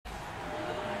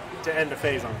to end a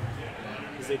phase on.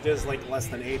 Because it does like less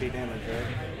than 80 damage, right?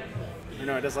 Or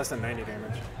no, it does less than 90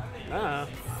 damage.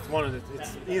 It's one of the.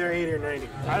 It's either 80 or 90.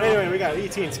 Anyway, we got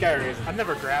ET and SkyRasen. I'm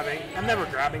never grabbing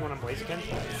when I'm Blaziken.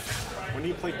 When do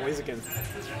you play Blaziken?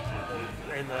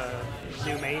 In the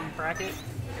new main bracket.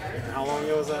 How long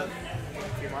ago was that? A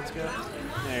few months ago.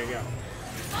 There you go.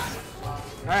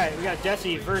 Alright, we got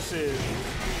Desi versus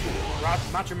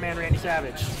Macho Man Randy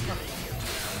Savage.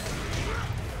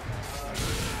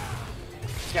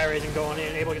 SkyRasen going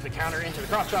in, able to get the counter into the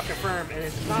cross drop confirm, and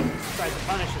it's not tries to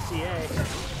punish the CA.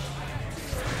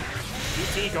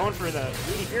 DT going for the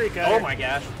Rudy Fury cutter. Oh my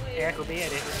gosh.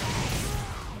 Acrobatic.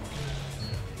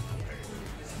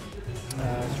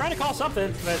 Trying to call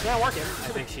something, but it's not working.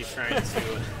 I think she's trying to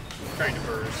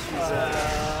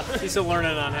burst. She's still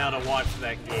learning on how to watch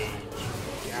that gauge.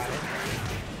 Got it.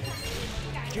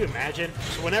 Could you imagine?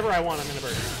 So whenever I want, I'm going to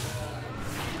burst.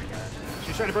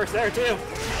 She's trying to burst there, too.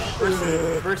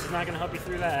 Burst is not going to help you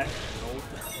through that. Nope.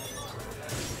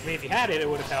 I mean, if you had it, it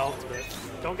would have helped, but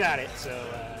don't got it, so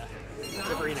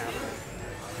slippery now.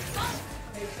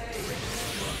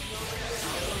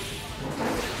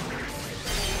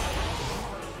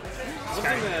 One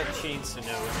thing that she needs to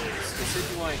know is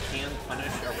Decidueye can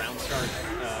punish a round start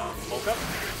bulk up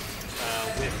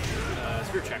with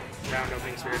Spirit Shackle. Round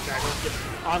opening Spirit Shackle. Yep.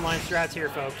 Online strats here,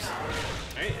 folks.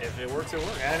 Hey, if it works, it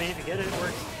works. Yeah, I mean, if you get it, it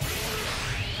works.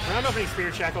 Round opening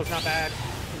Spirit Shackle is not bad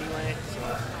anyway,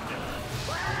 so.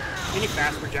 Any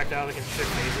fast projectile that can shift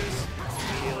phases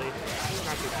immediately. It's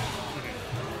not too bad.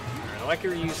 I like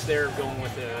your use there of going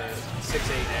with the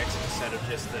 6-8X instead of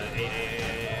just the 8.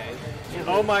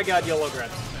 Oh my god, YOLO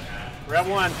grabs. Grab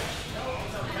one.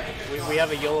 We have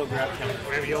a YOLO grab count.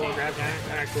 We have a YOLO grab count?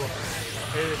 Alright, cool.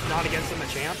 It's not against the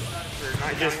Machamp? Or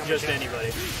not just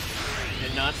anybody.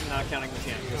 And not counting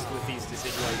Machamp, just with these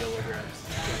Decidueye YOLO grabs.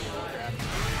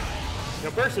 You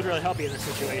know, burst would really help you in this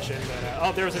situation, but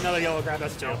oh, there was another YOLO grab.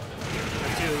 That's two.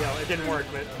 That's two YOLO. It didn't work,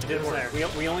 but it didn't work.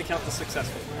 We only count the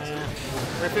successful ones.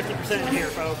 We're 50% here,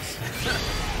 folks.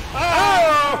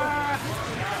 Oh!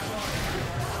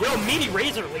 Yo, meaty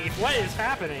razor leaf. What is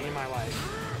happening in my life?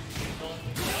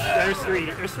 There's three.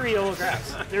 There's three YOLO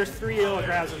grabs. There's three YOLO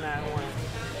grabs in that one.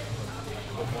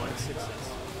 But one success.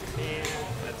 And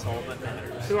that's all that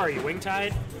matters. Who are you?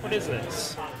 Wingtide? What is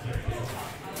this?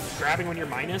 Grabbing when you're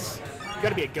minus? You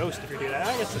gotta be a ghost if you're doing that.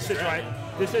 I guess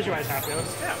Decidueye's half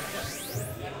ghost. Yeah.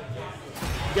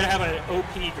 You gotta have an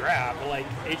OP grab, like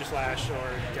Aegislash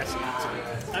or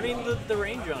Decidueye. I mean, the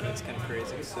range on it's kind of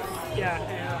crazy, so. Yeah.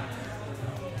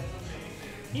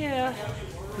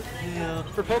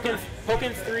 For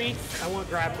Pokken 3, I want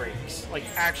grab breaks. Like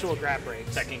actual grab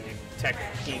breaks. Teching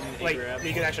like, grab.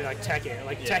 you could actually like tech it.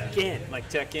 Like tech in. Like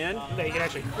tech in? That you can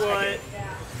actually what? It.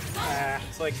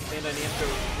 It's like Bandai Namco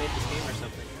made this game or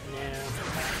something. Yeah.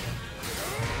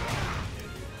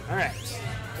 Alright.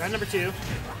 Round number 2.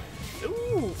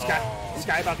 Ooh!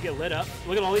 Sky about to get lit up.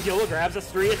 Look at all these YOLO grabs. That's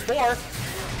 3. It's 4.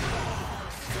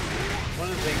 One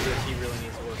of the things that she really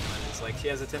needs to work on is like she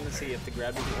has a tendency if the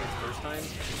grab doesn't work the first time,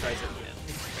 she tries it again.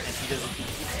 And she doesn't keep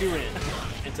doing it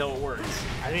until it works.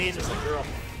 I mean, it's just like, girl,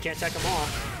 you can't tech them all.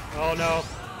 Oh no.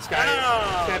 Sky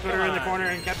put her in the corner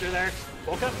and kept her there.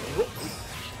 Woke up.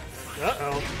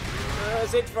 Uh-oh.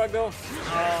 Sage Frog though.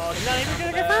 Oh, not even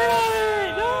gonna confirm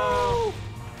it! No!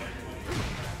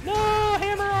 No,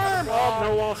 hammer arm! Oh,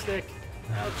 no wall stick.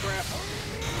 Oh crap.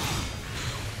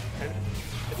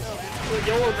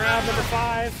 YOLO grab number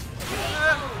 5.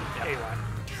 Hey, what?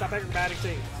 Stop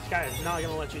acrobaticsing. This guy is not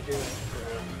gonna let you do it.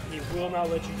 He will not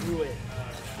let you do it.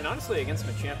 And honestly, against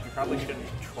Machamp, you probably shouldn't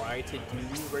try to do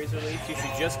Razor Leaf. You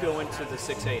should just go into the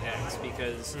 6-8X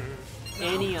because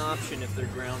any option, if they're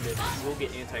grounded, will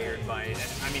get anti-aired by it.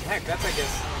 I mean, heck, that's, I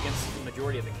guess, against the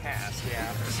majority of the cast.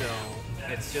 Yeah. So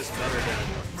it's just better than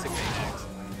 6-8X.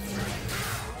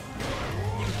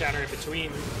 You can counter it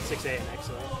between 6A and X.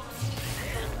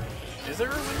 Is there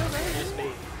a window there? Just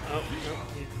bait. Oh, no.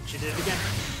 She did it again.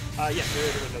 Yes, there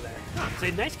is a window there. It's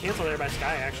a nice cancel there by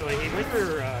Sky, actually. He went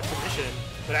for submission,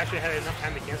 but actually had enough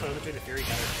time to cancel it between the Fury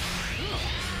cutter.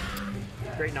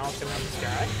 Great knowledge coming out of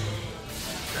Sky.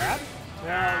 Grab?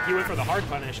 He went for the hard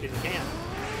punish because he can.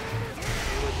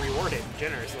 It was rewarded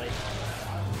generously.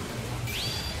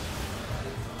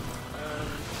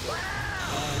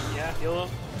 Yeah, YOLO.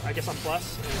 I guess on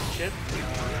plus and chip.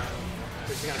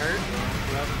 Is he gonna hurt?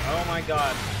 Oh my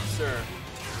god, sir.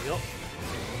 Yep.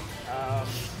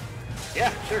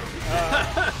 Yeah, sure.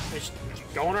 It's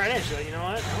going right in. She's like, you know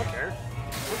what? I don't care.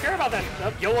 I don't care about that.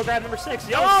 YOLO grab number 6.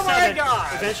 YOLO oh 7. My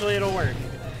god! Eventually it'll work.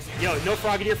 Yo, no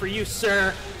Frogadier for you,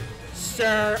 sir.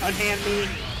 Sir, unhand me.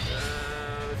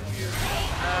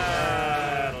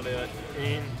 That'll do it.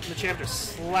 Machamp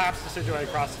just slaps Decidueye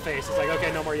across the face. It's like,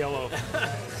 okay, no more YOLO.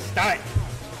 Stop it.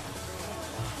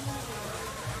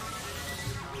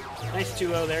 Nice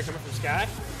 2-0 there coming from Sky.